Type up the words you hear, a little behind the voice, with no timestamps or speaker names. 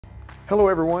Hello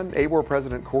everyone, ABoR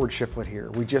President Cord Shiflet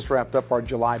here. We just wrapped up our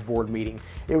July board meeting.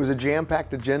 It was a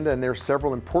jam-packed agenda and there are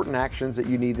several important actions that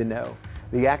you need to know.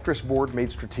 The ACTRIS board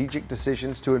made strategic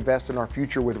decisions to invest in our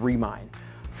future with Remind.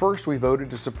 First, we voted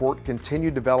to support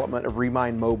continued development of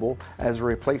Remind Mobile as a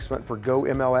replacement for Go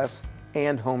MLS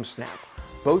and HomeSnap.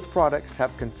 Both products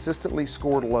have consistently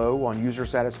scored low on user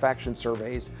satisfaction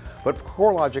surveys, but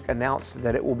CoreLogic announced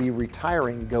that it will be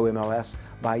retiring Go MLS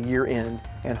by year end,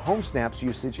 and HomeSnap's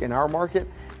usage in our market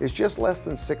is just less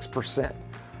than 6%.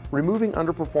 Removing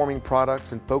underperforming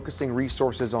products and focusing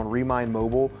resources on Remind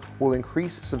Mobile will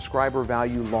increase subscriber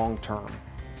value long term.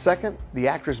 Second, the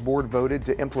ACTRIS board voted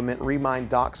to implement Remind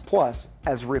Docs Plus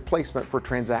as a replacement for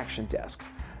Transaction Desk.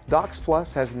 Docs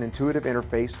Plus has an intuitive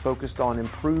interface focused on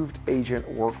improved agent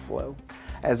workflow.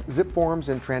 As zip forms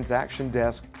and Transaction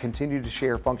Desk continue to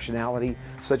share functionality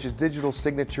such as digital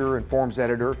signature and forms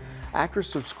editor, ACTRIS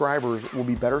subscribers will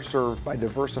be better served by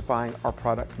diversifying our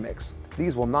product mix.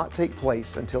 These will not take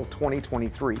place until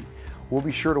 2023. We'll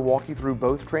be sure to walk you through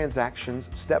both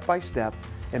transactions step by step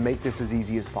and make this as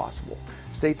easy as possible.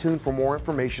 Stay tuned for more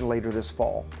information later this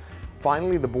fall.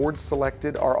 Finally, the board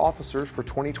selected our officers for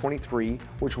 2023,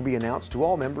 which will be announced to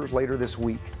all members later this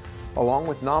week, along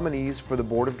with nominees for the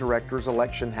Board of Directors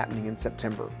election happening in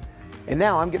September. And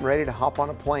now I'm getting ready to hop on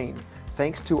a plane.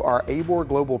 Thanks to our ABoR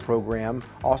Global program,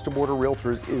 Austin Board of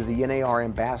Realtors is the NAR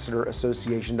Ambassador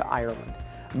Association to Ireland.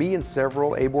 Me and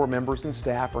several ABoR members and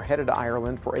staff are headed to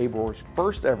Ireland for ABoR's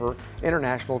first ever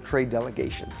international trade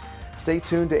delegation. Stay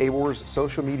tuned to ABoR's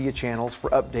social media channels for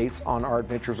updates on our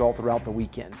adventures all throughout the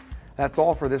weekend. That's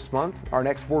all for this month. Our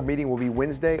next board meeting will be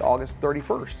Wednesday, August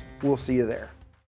 31st. We'll see you there.